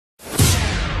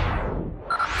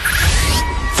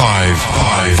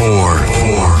5, 4,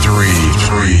 3,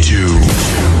 2,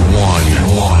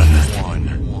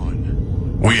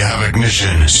 1. We have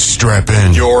ignition. Strap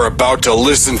in. You're about to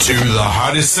listen to the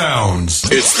hottest sounds.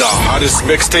 It's the hottest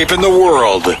mixtape in the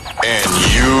world, and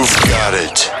you've got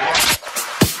it.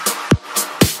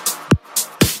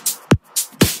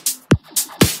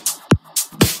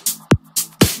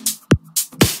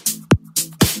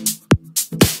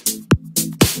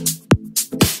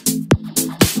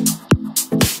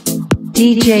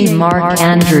 DJ Mark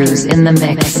Andrews in the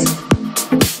mix.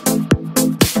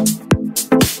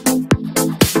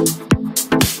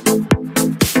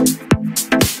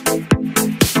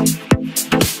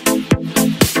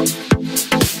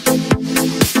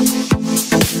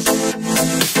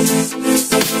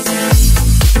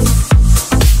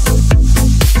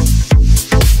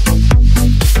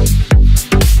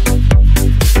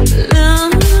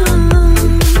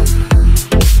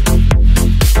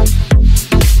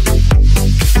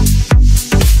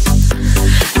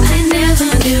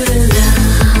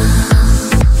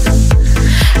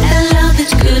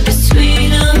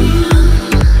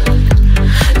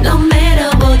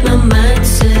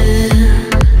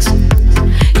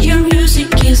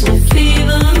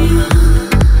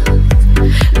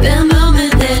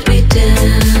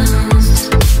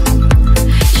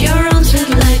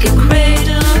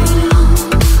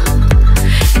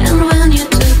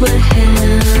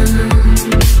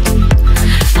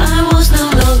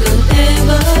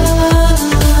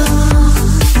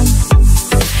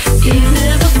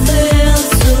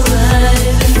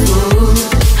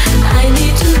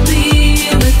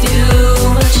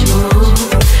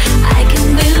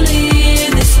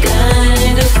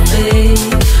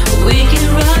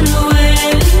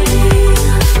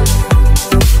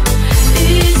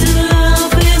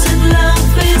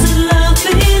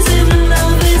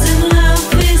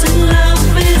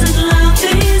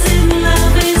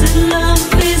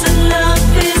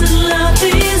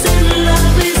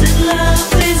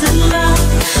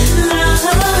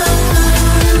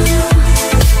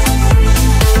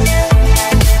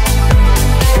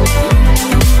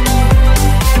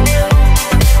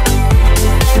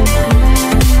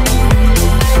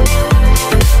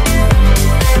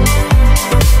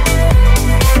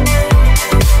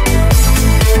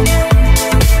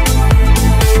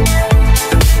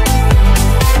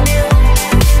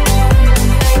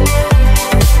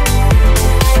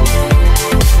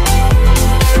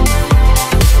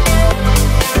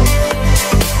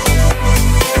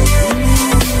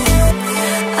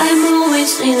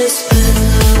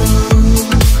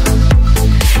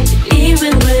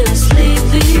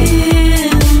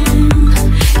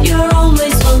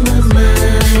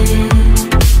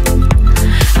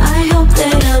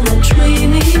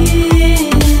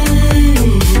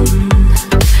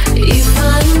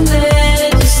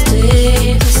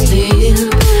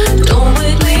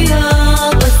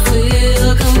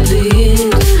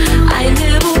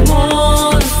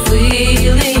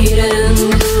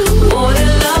 What I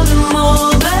love the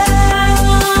more.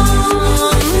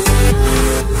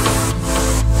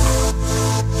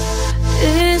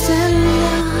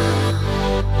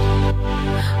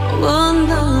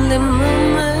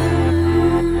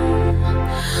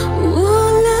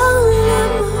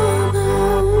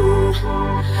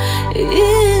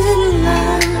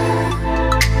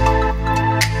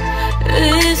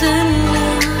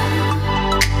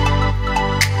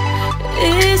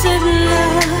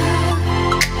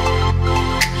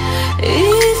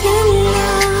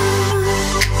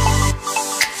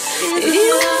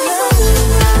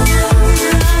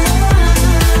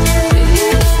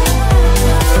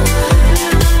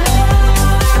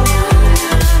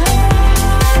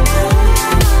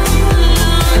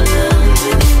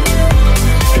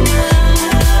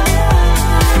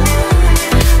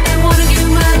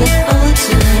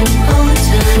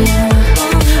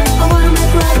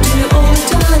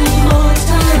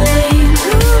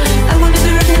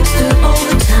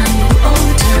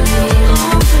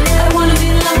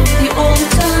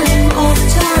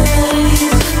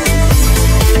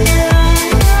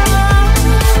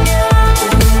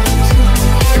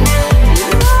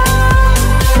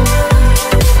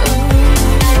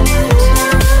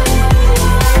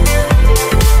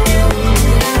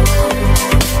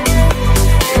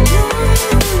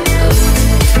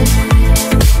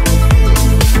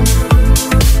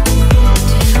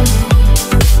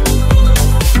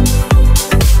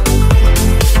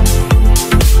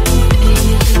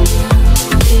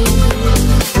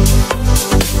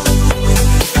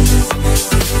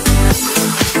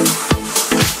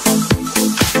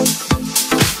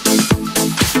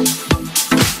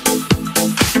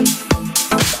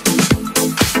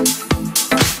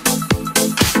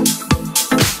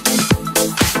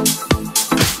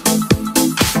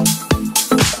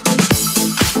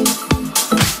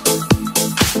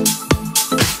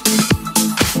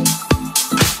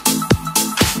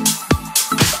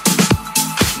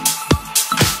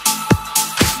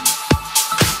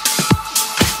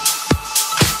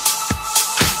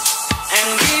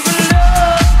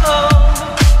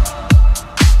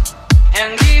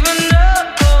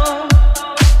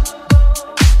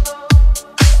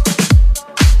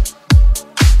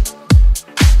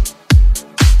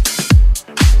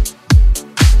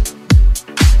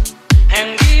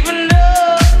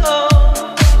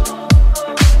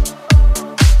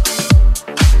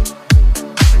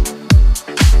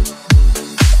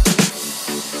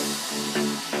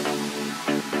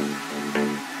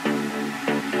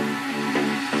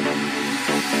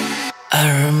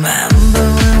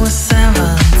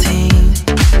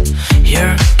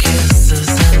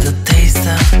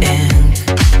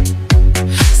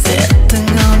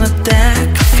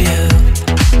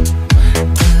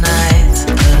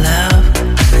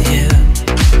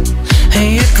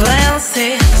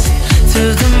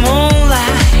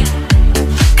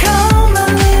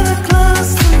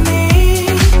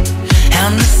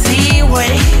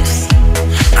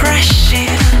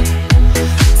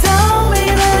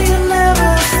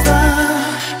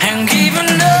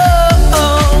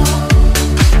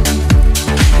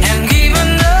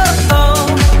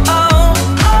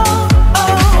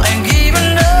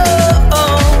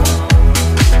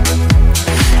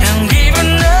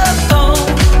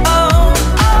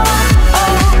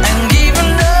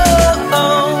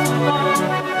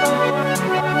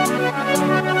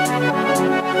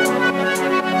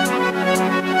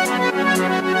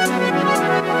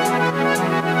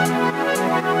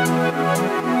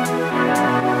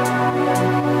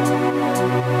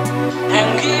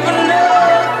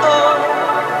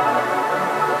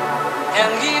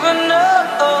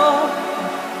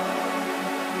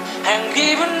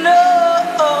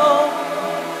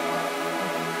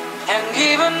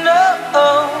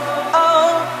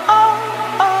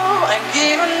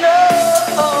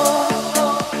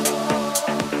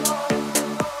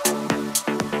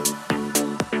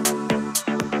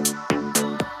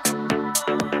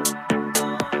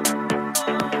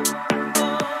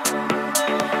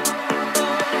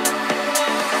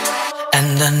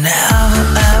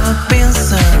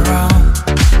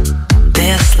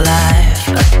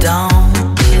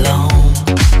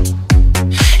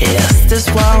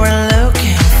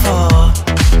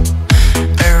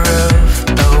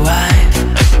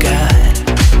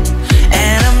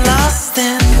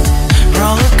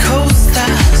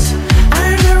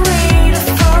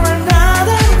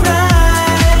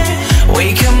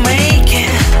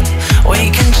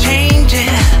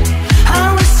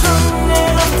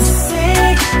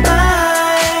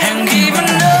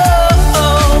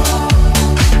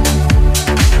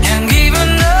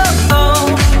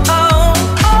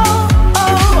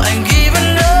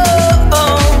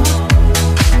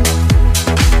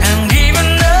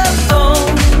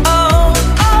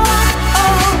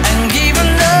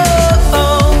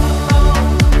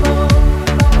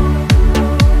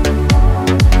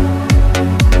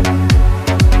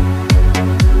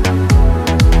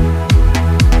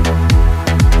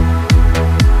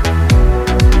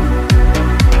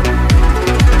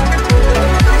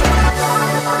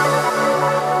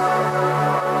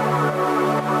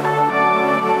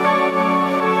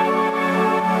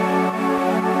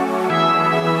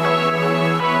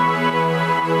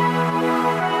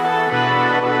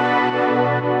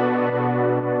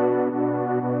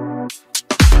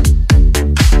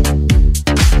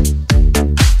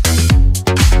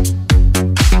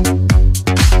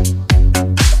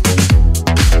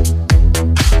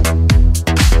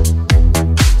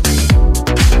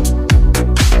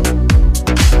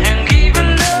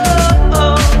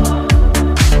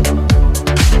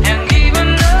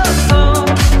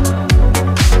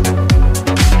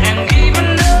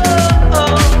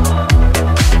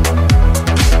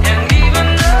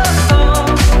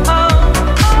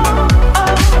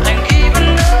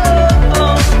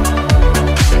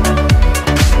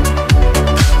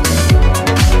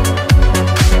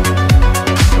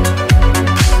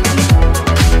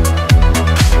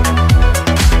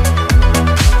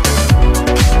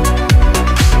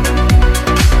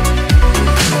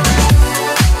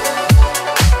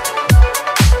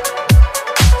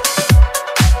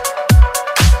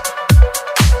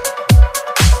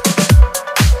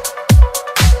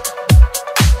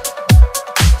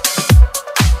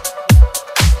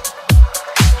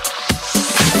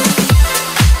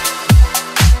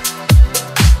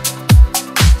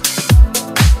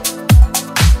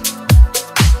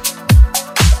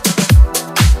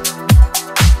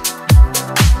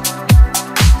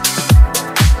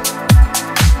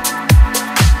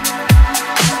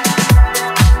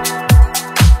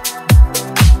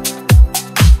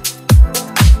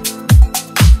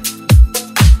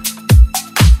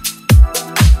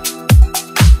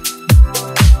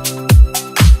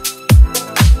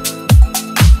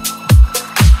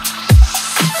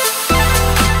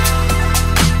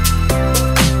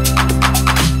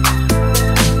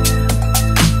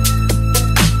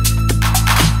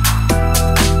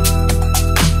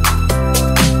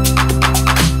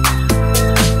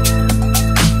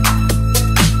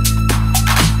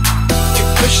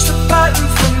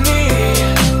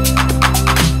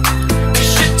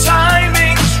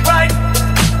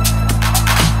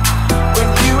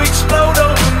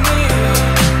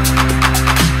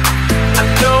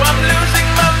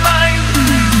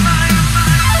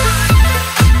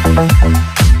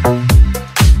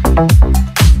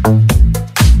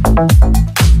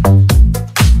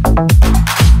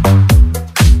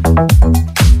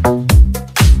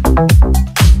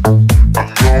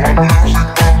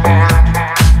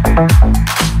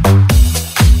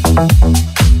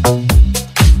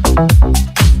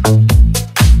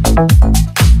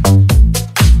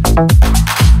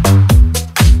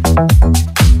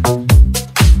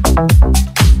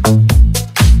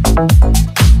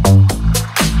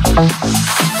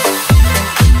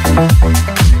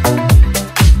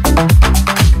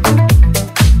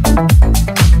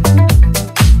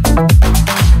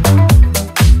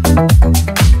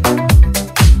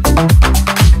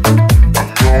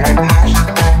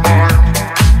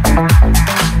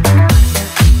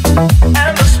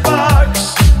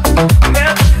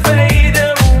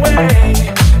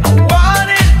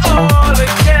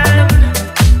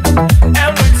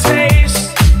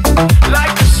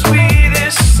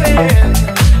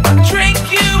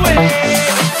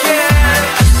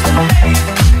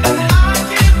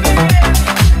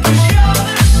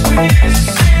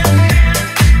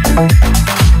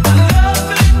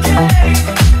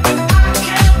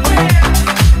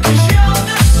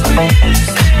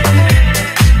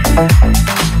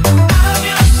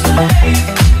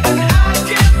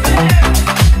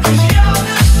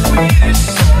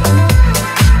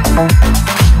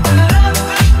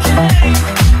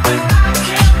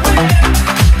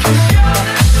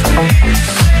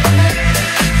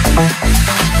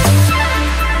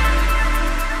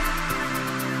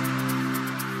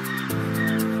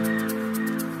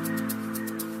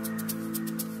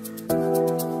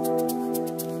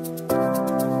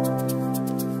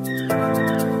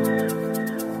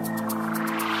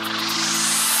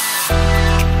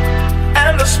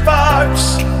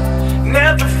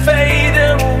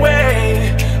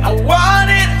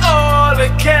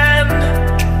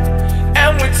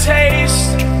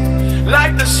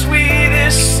 the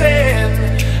sweetest sin.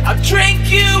 I'll drink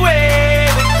you in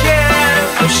again.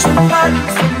 Push the button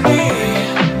for me,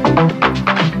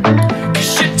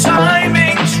 'cause your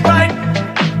timing's right.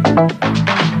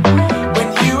 When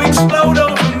you explode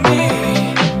over me,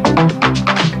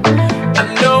 I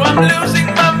know I'm losing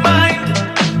my mind.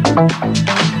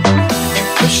 You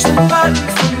push the button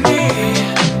for me,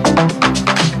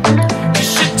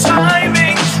 'cause your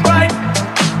timing's right.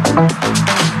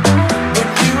 When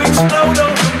you explode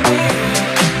over me,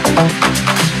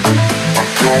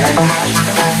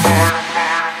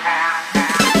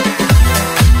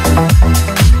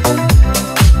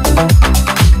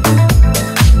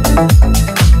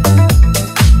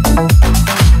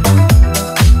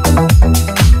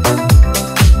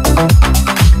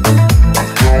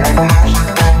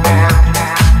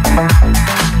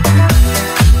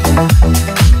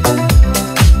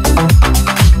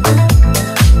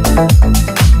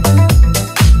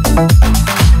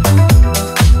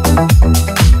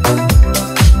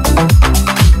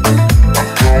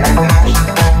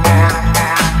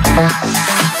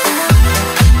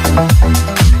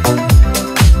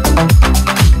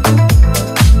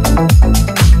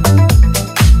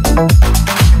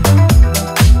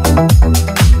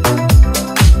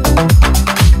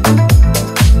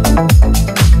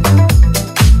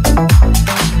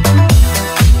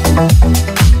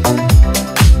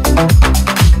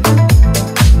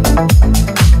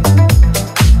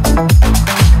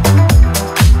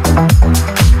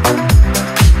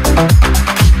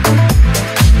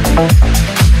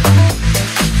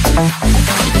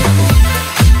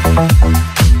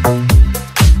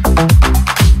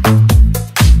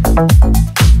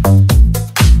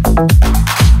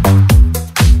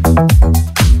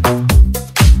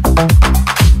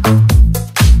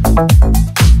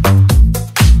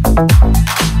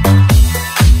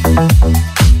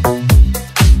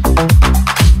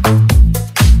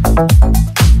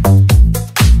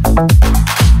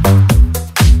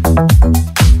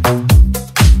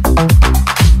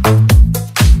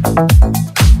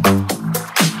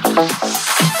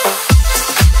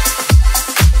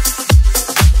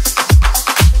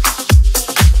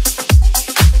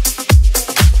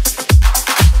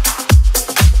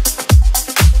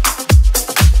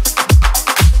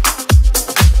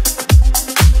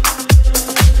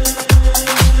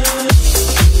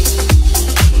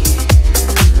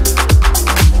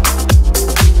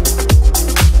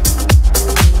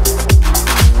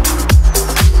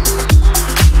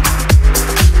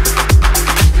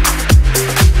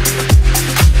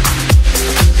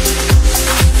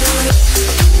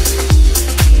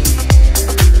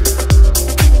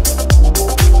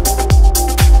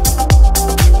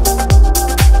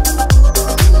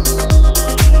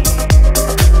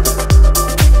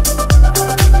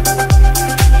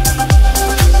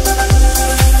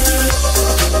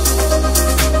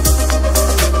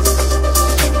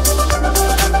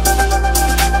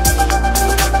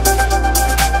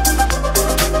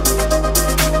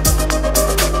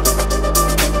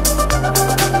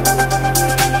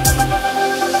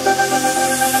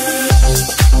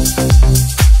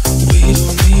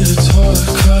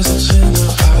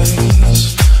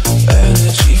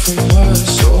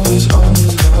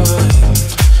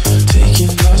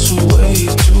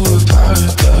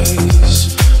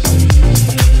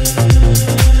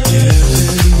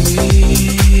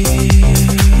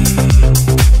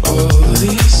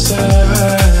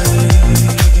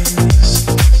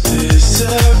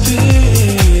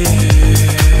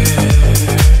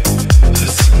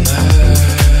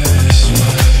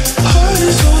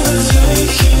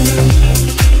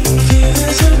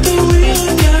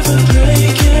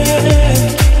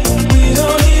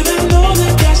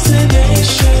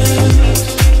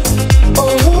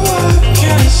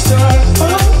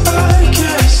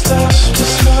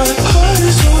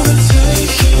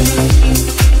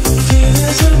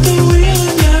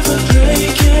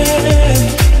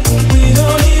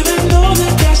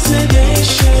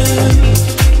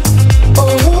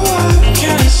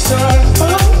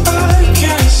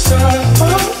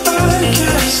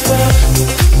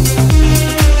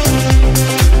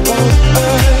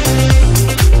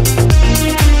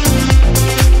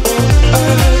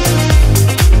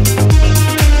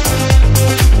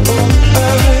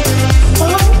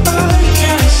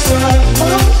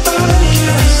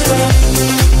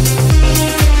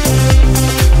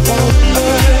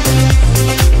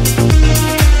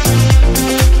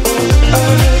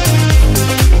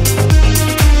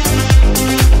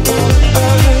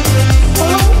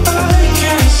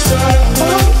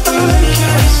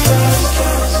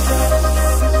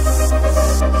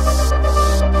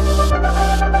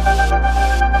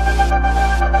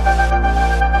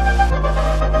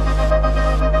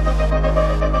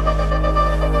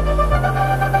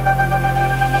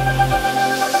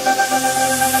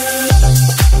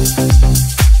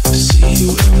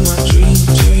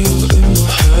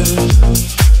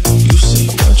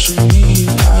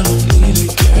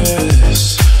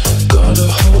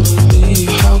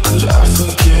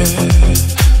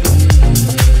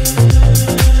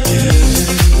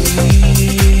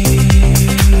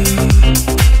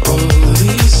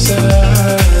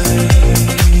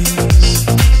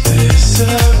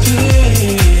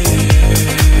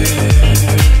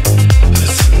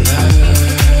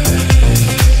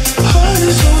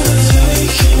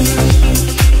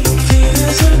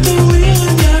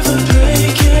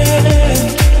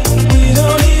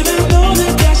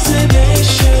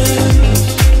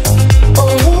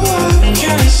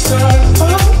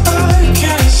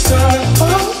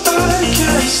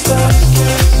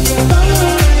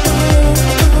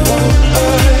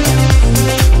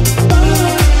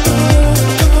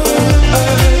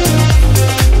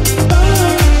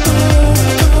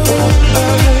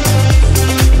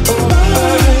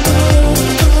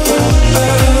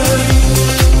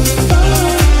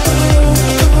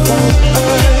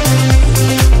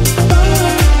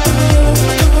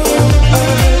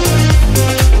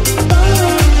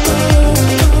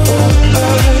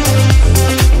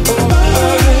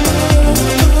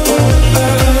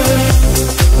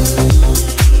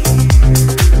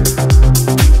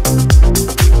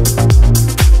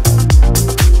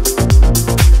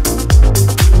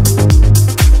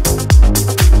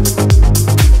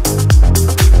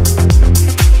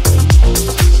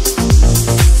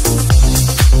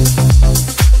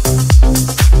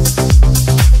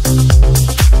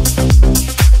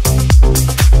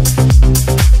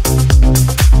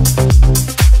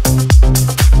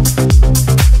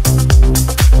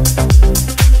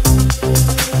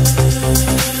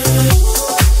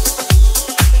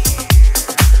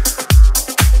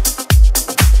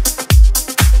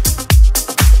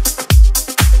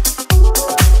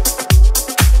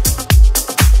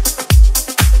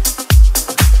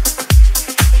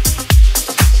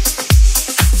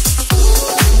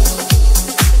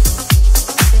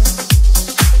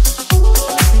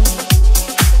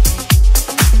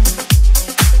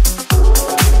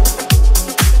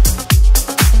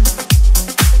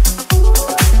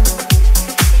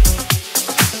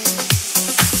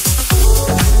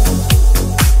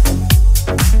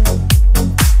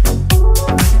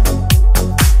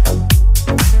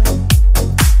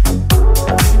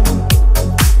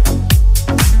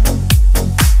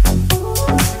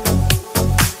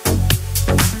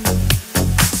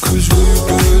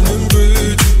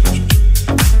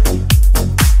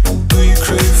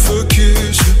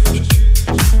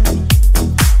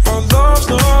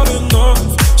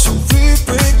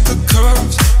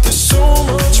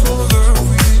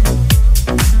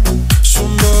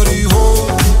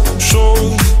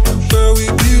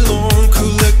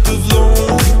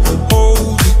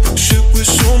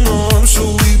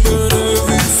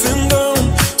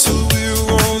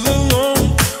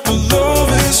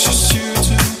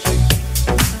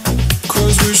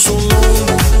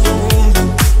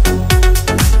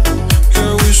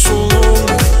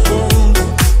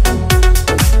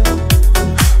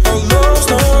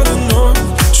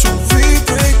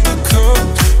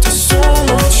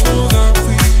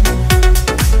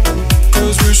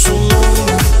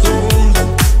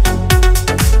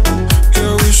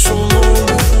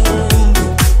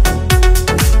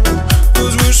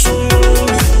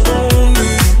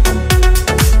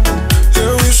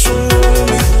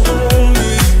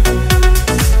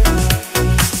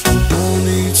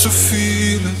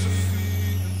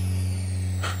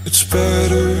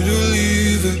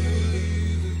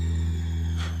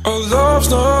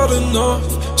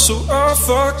 enough, so I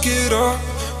fuck it up.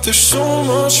 There's so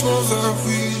much more that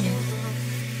we need.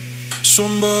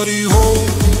 Somebody hold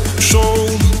me, show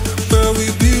me where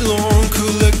we belong.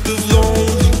 Collective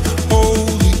lonely,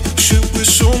 holy shit, we're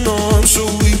so numb, so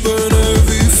we burn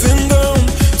everything down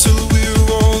till we're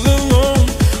all alone.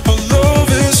 Our love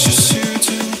is just here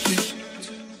to be,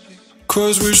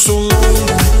 'cause we're so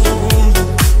lonely, lonely.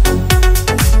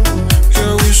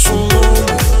 Yeah, we're so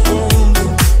lonely, lonely.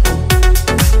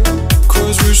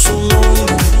 'Cause we're so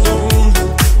lonely, lonely.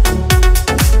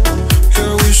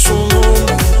 Yeah, we're so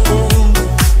lonely, lonely.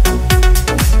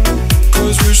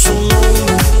 'Cause we're so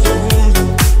lonely, lonely.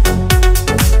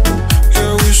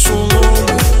 Yeah, we're so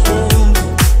lonely, lonely.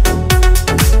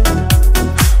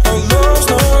 Our love's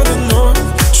not enough,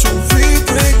 so we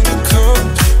break the cup.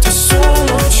 There's so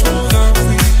much more that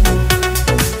we need.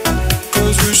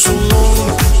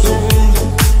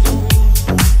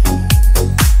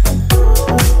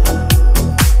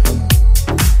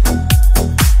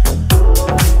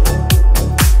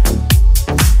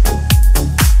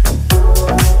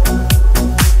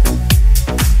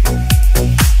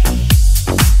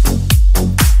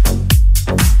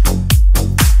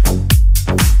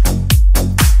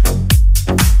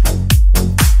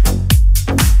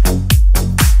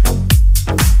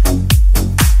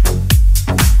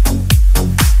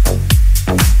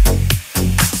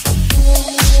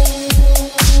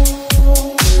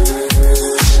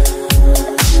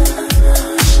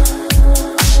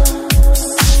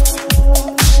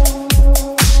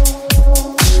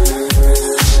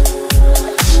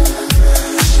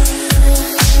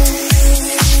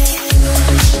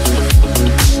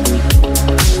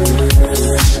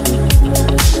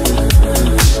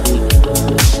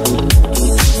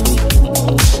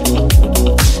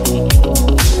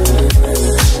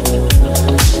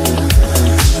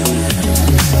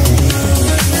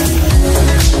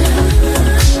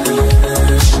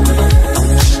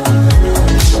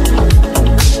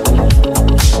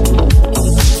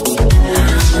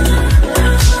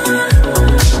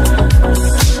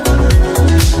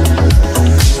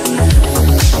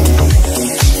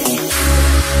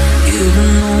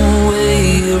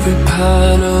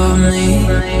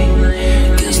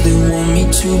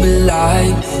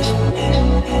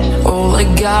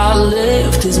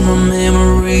 is my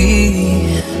memory.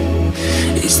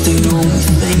 It's the only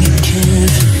thing it can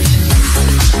fix.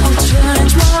 I'll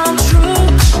change my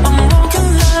truth, I'm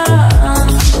walking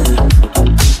line.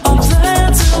 I'll play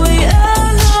till the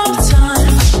end of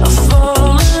time. I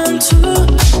fall into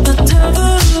the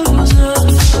devil's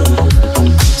eye.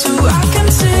 So I can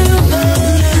see the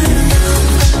land.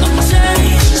 I'm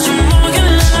changed, I'm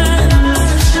walking line.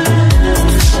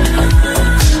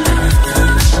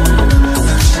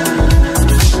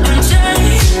 I'm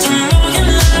changed, I'm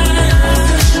walking line.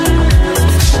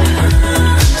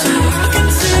 So I can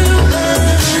see the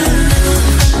land.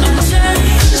 I'm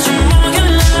changed, I'm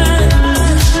walking line.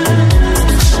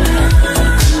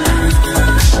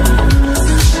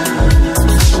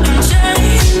 I'm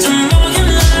changed, I'm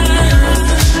walking line.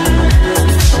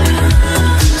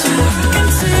 So I can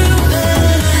see the land.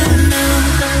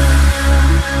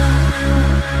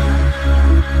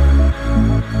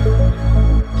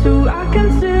 So I can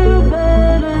see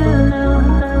better now.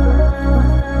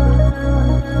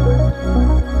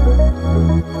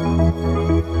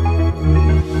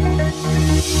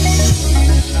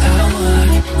 I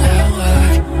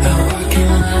walk in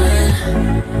line.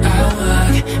 I walk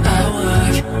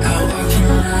in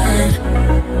line.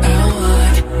 I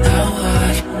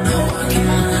walk in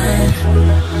line.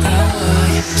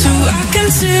 So I can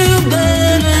see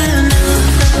better now.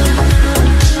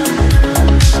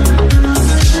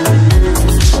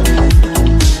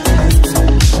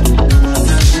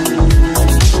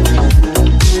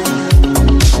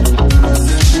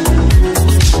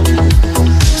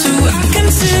 So I can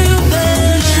see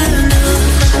better now.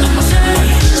 I'm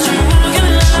changed, I'm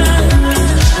walking line.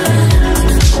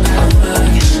 I walk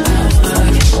in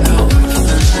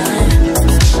line.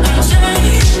 I'm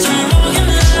changed, I'm walking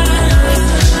line.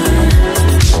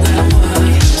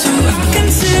 So I can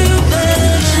see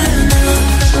better now.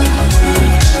 So I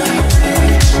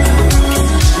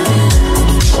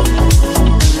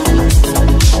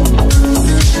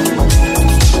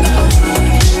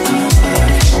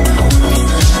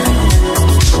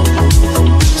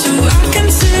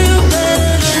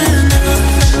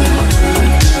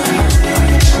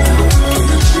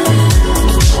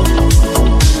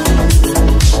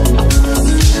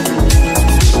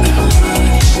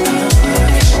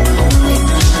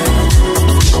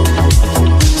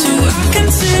can see better now. So I can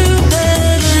see better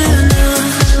now.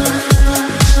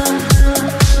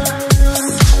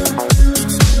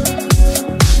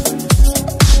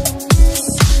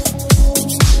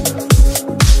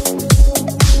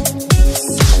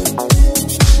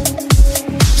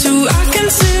 So I can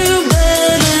see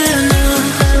better now.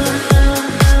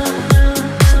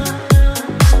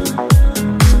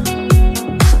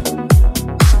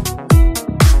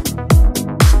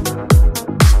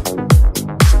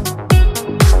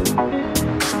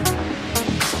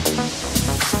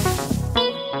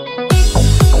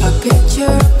 A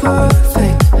picture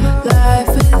perfect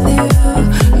life with you.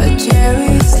 A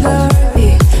cherry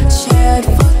slowly shared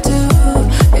for two.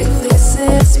 If this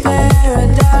is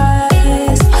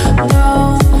paradise,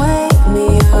 don't wake me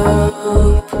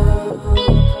up.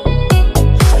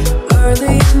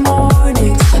 Early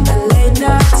mornings and late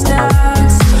night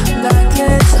snacks,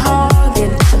 blankets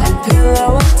hogging and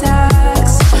pillow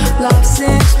attacks. Life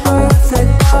seems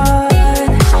perfect, but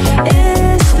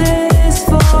is this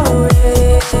for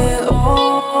real?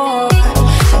 Or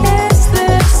is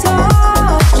this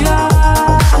all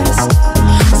just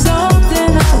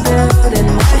something I built in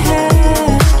my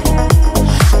head?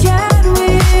 Can we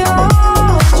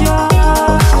all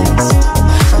just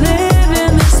live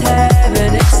in this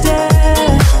heaven instead?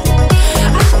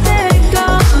 I think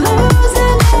I'm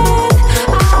losing it.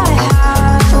 I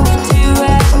have to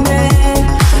admit,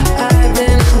 I've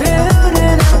been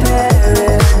building a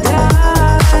paradise,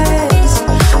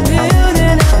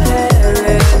 building a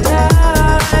paradise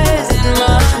in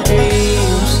my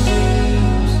dreams.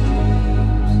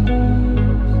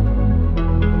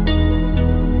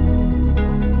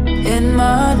 In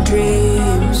my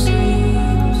dreams.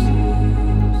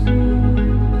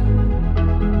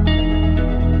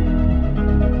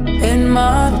 In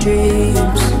my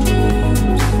dreams.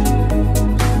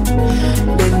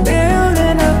 Been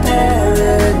building a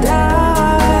paradise.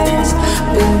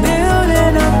 Been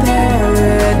building a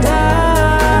paradise.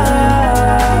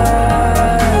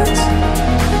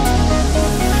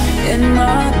 In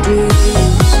my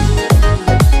dreams.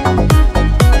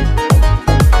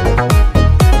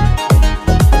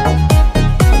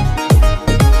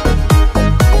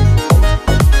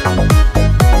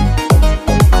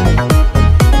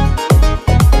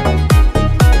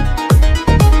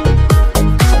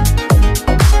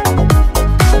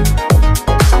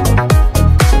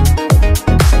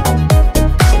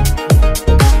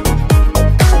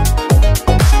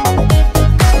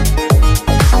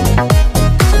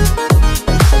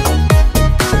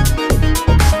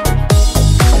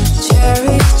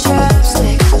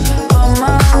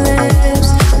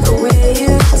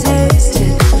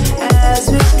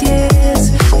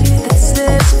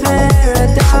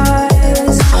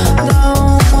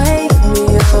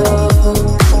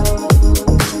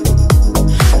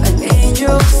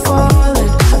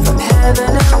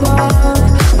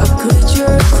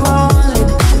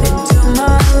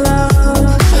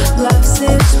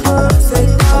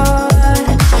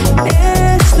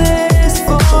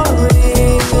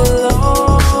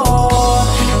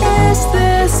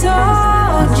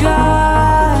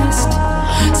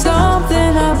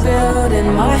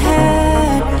 our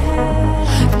head.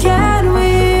 Can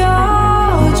we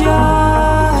all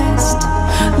just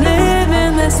live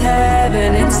in this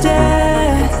heaven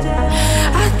instead?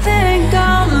 I think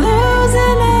I'm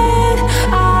losing it.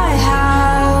 I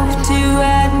have to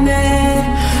admit,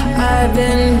 I've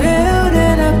been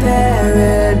building a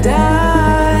paradise,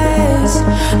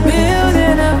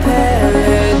 building a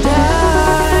paradise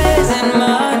in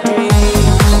my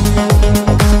dreams.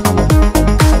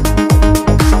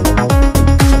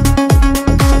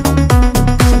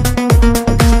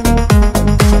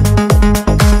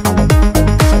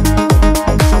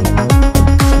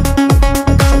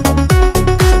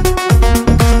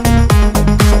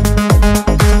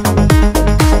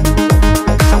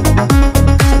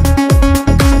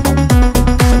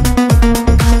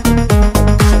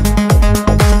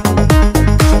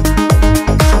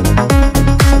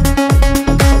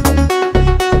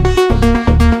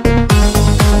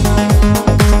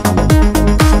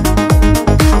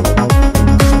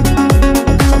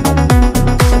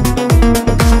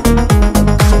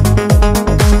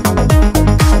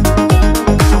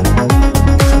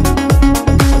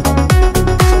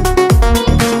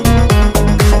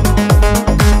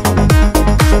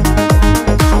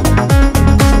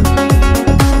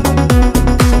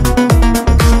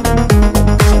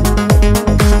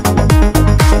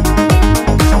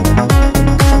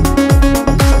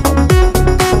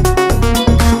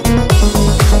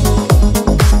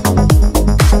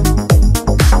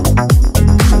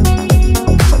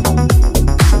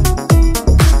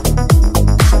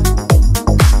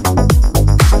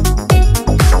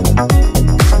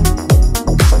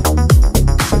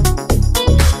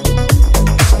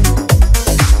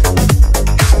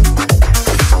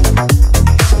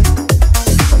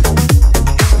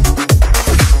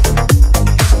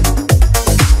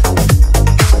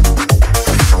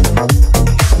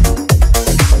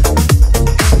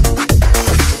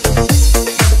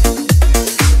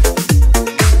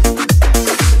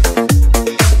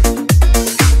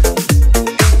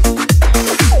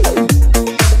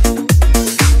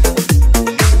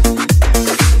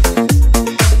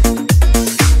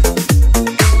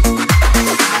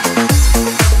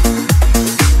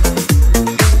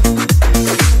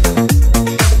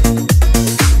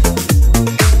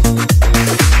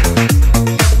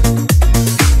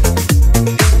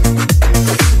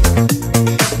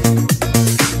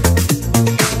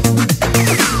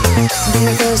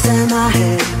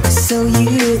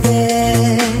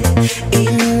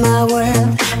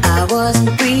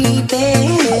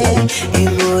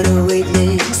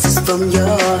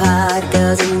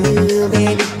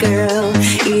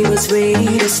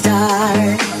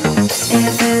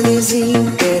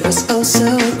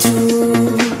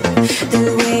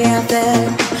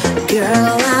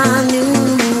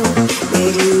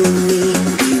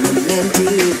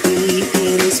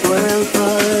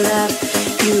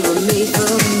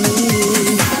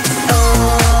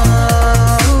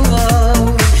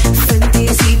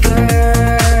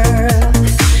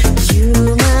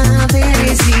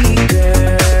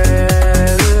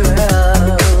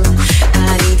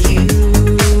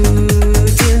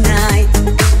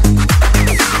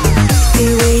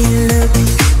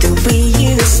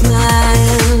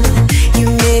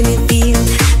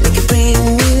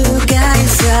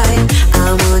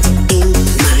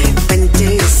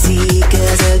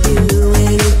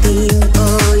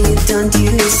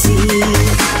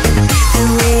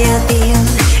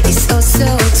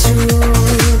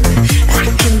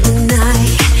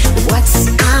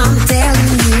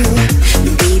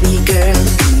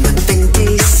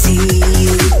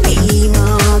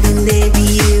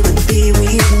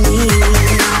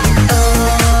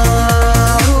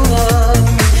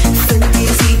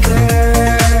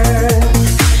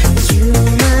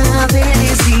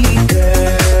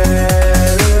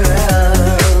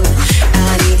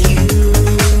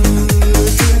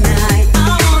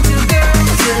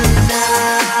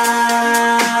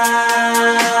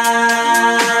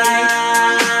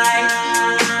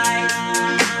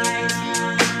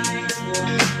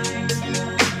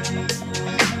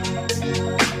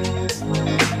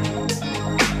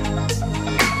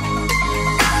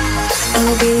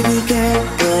 Oh baby girl,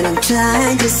 what I'm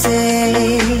trying to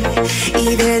say,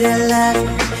 either the love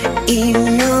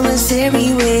in almost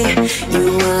every way. You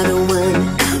are the one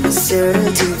I was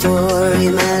searching for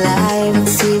in my life. It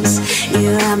seems you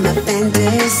are my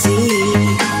fantasy.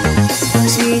 Oh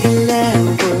sweet love,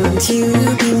 won't you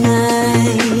be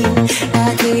mine?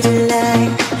 I'll treat you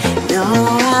like no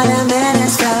other man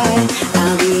has tried.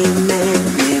 I'll be a man,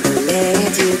 never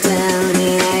let you down,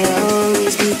 and I'll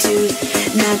always be true,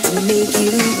 not to make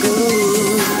you go.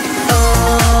 Oh,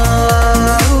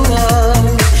 oh,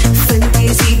 oh.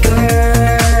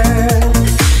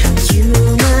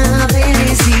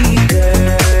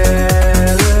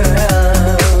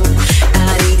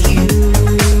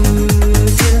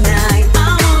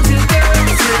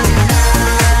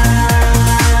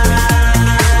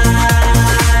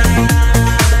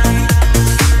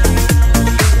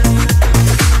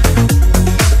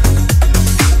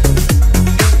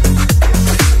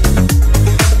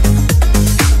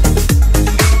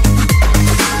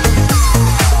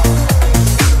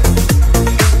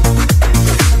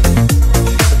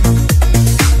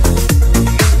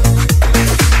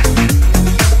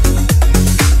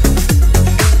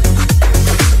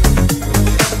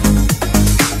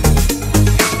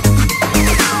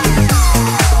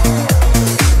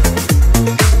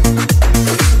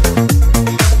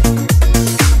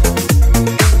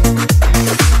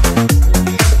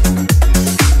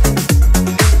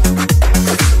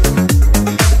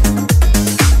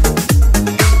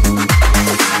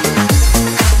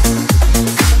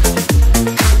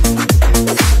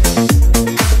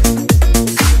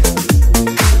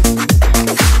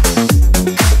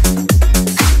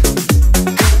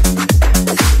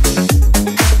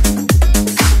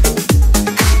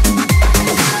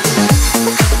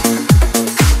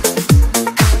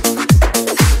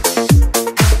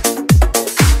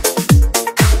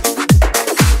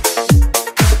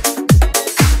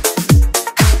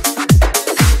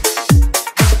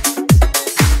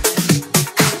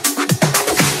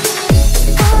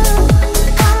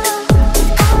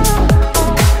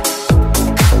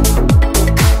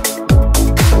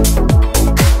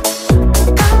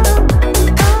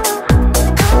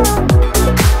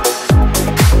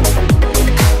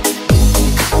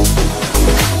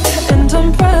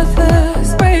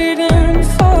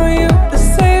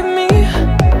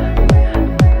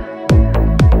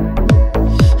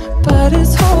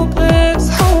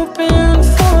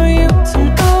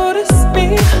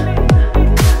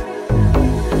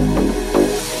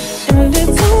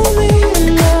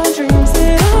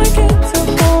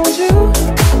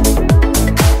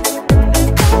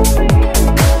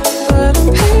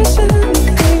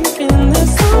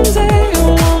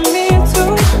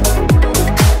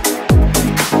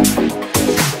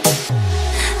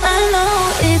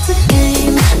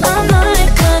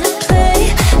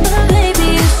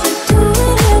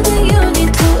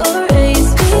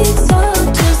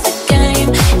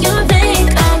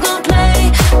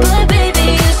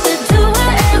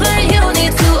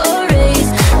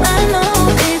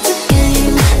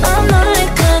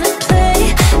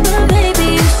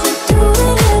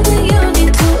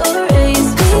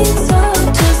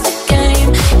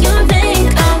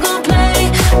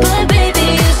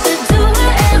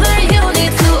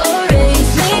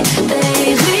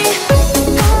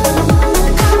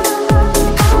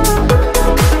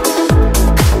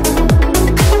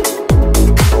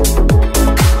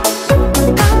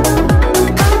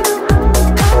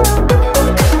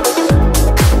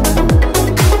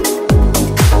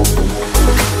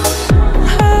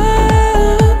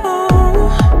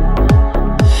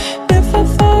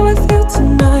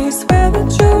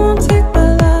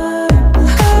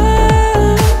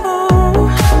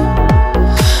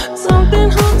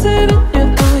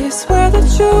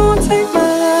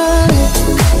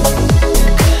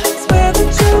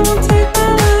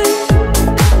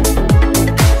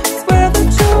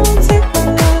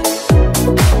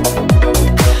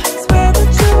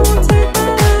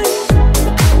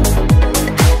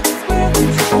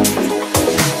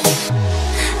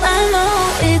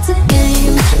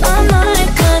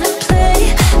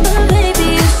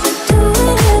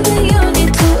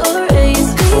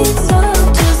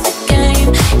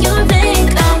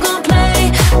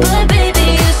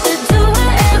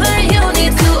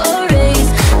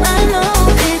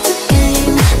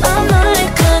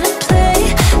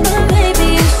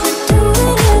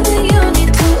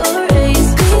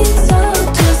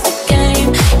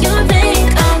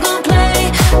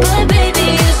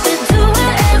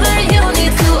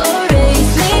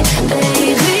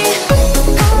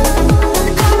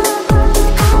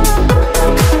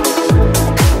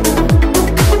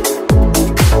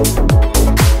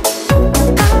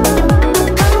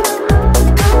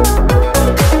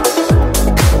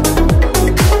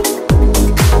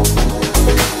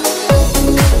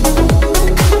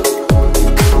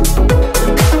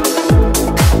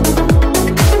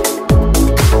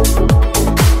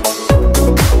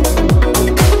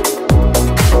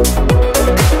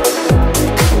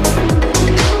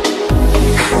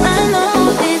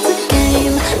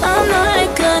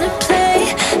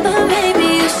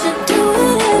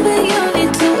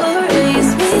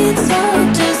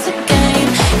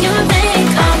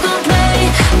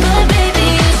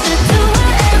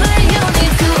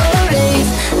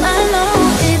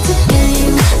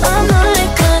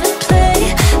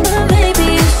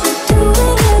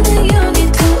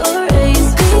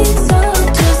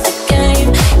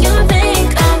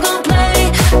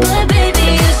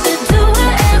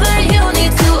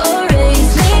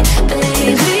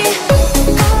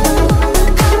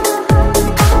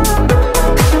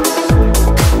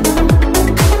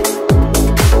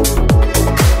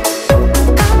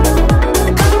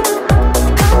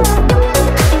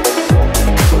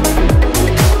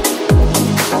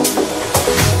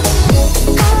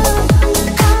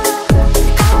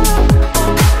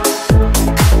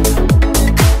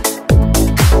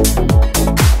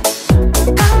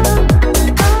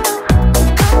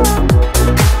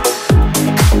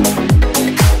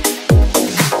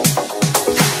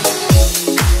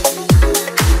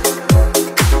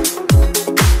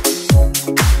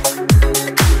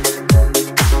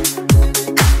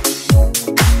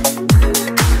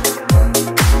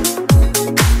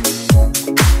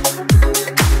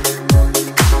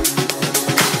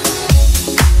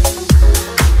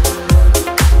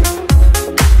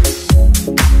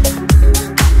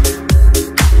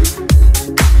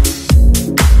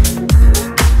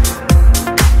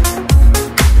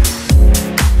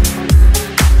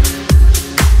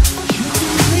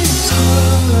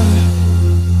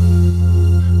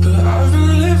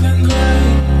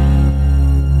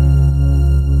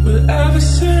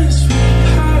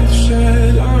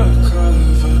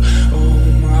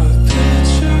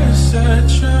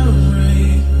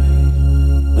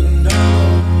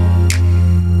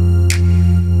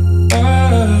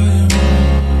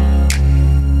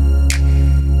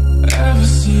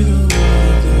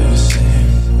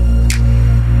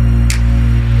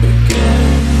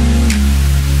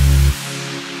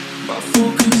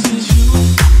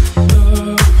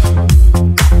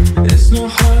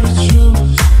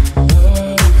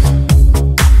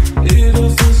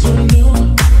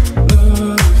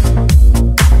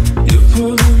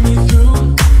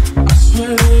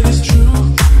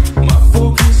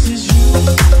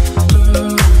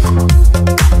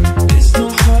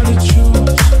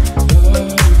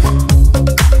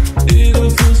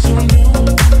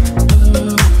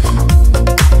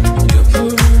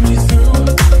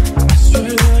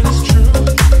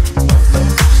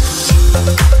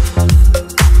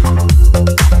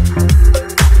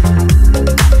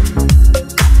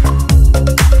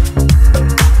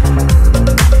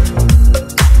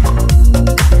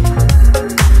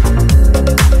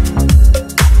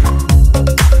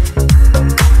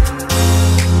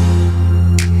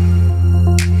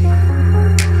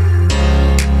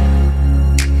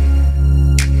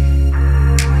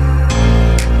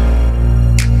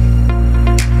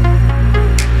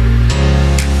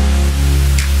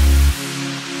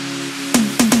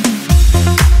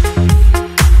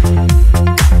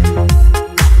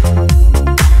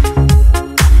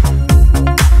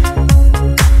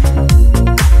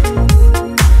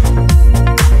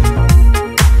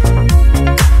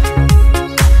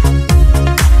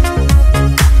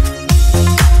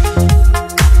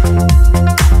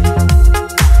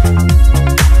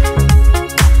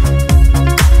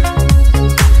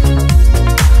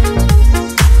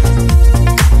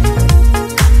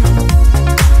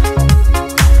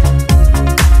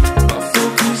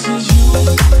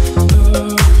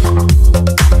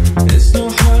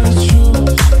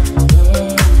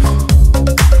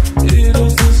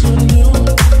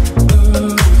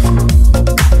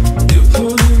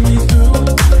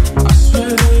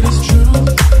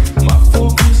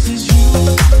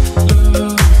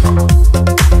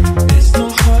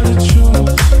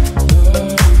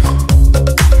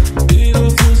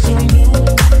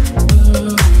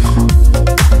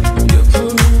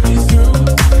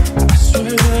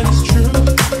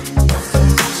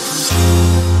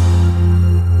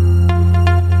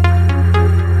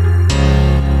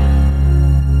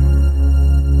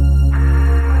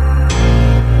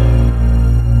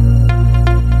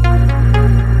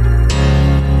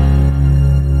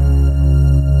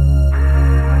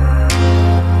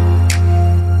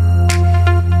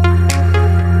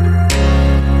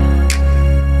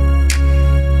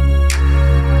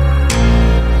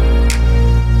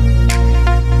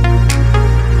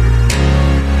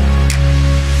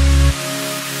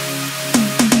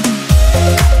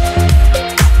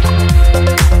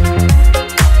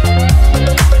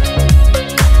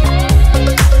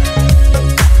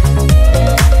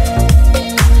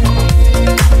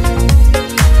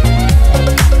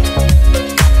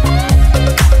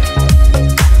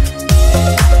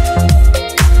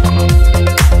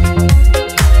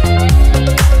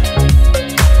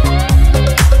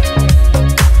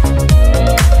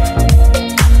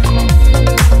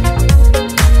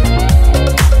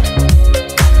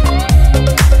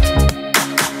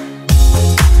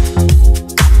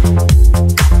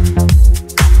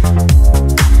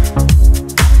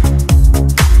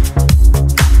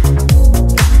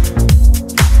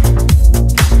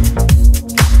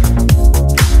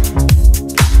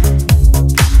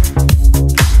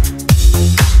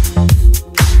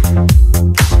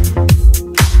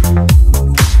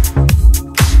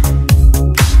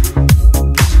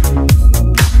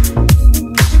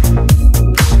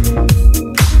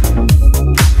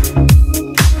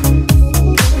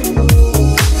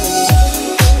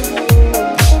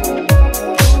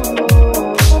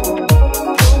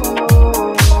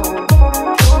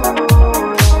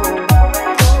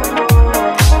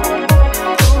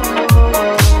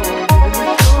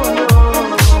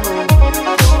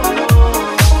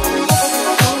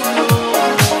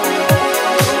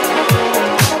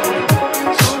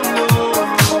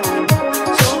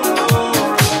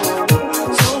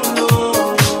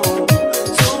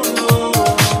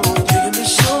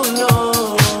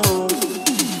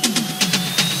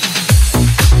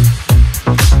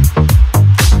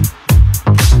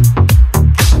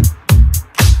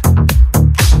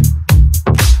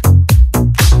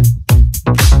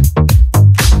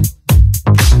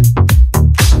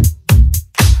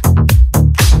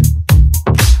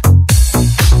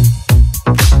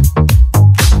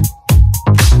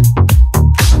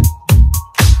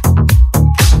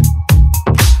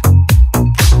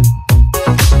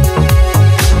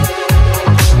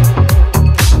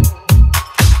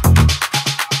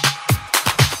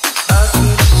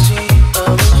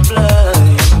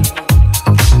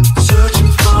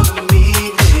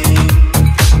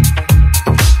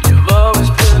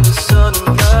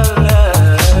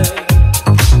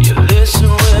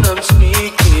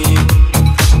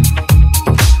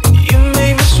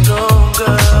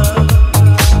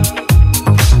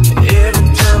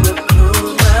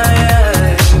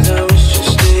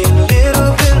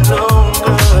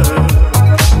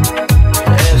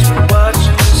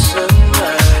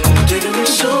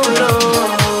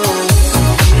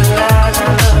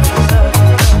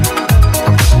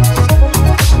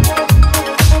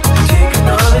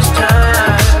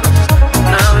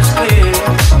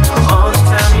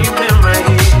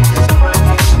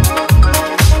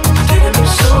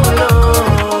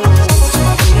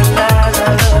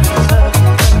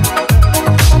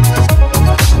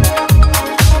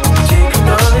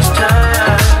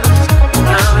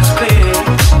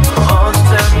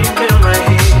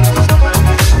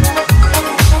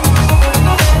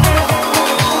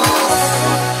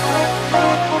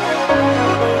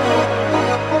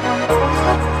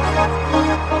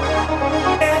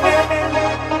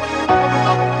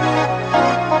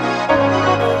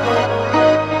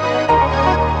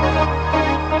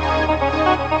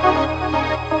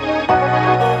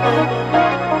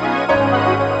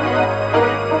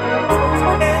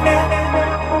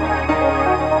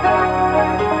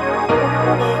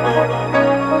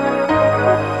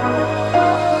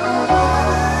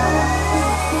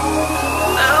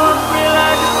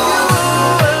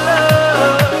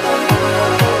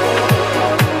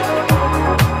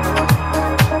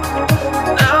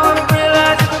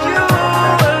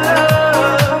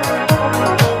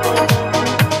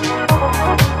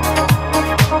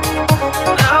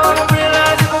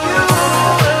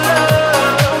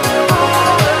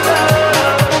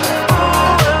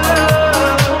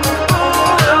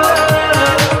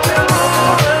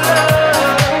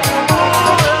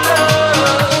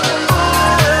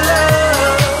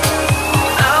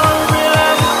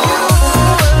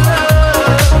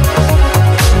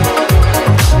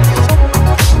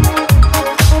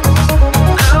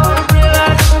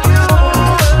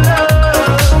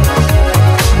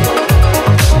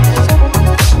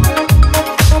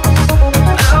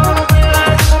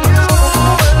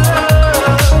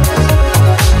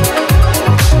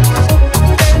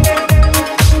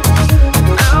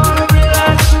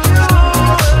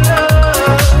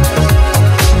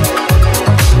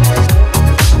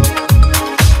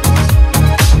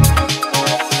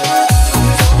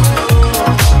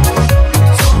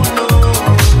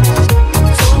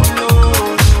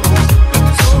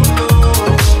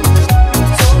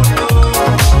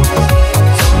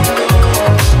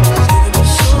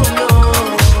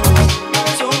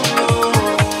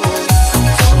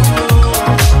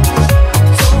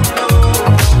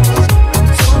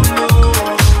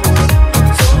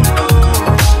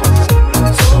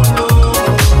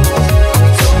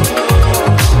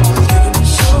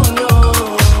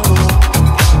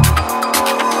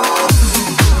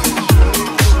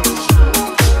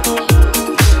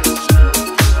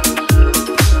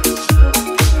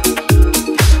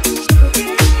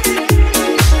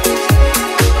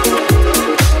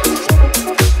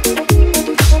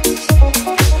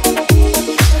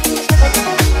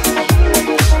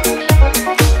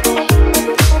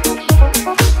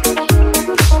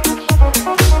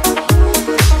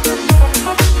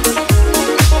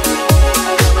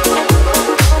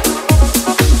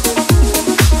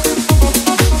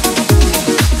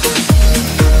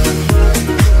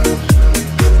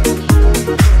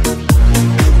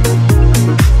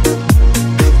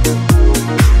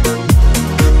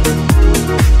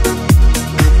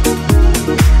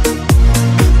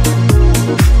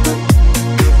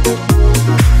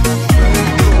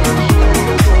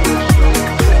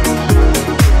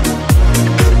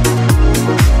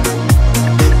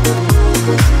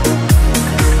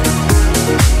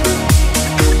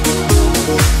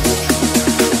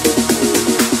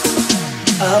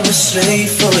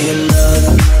 slave for your love.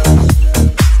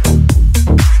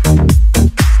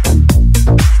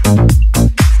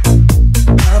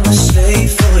 I'm a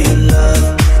slave for your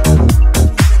love.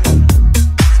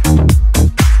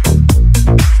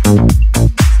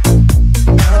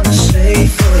 I'm a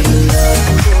slave for your love.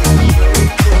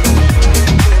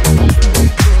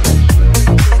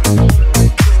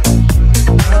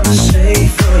 I'm a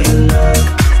slave for your love.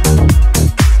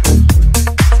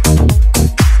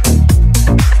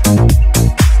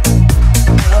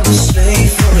 I'm a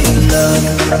slave for your love.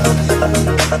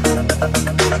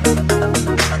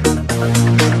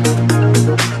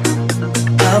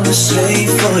 I'm a slave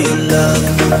for your love.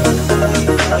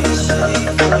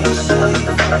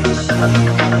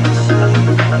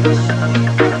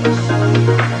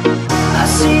 I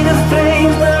see the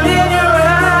flame burn in your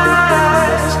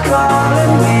eyes,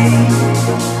 calling me,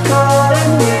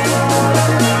 calling me.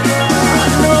 I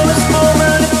know this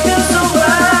moment it feels so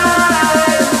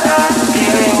right. I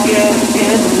can't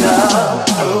get enough.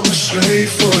 I'm a slave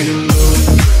for your love.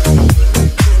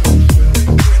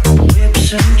 Whips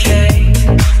and chains,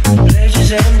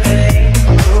 pleasures and pain.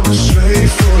 I'm a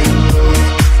slave for your love.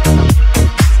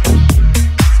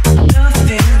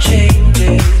 Nothing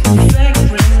changes, fact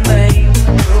remains.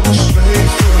 I'm a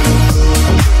slave for your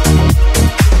love.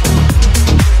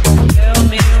 Tell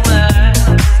me why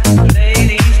I play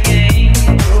these games.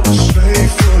 I'm a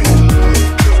slave for your love.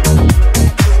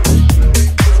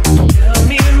 Tell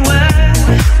me why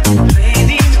I play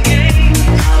these games.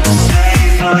 I'm a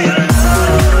slave for your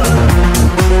love.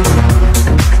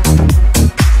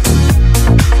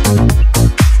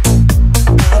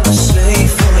 I'm a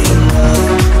slave for your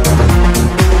love.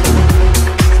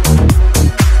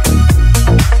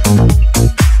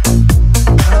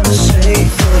 I'm a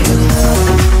slave for your love.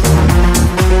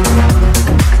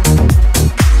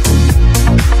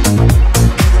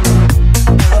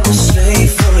 I'm a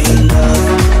slave for your love.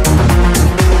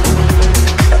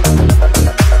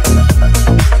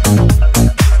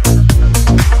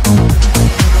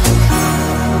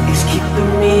 It's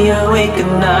keeping me awake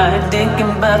at night,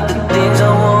 thinking about the things I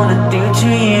wanna do to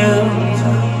you.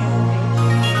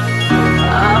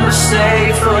 I'm a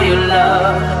slave for your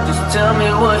love. Just tell me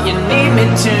what you need me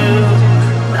to.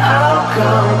 I'll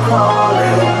come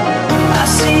calling. I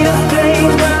see the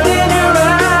flame burn in your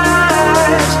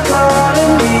eyes,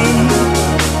 calling me,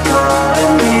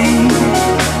 calling me.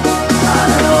 I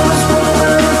know this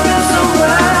woman feels so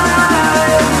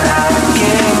right. I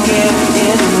can't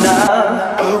get enough.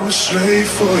 I'm a slave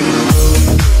for your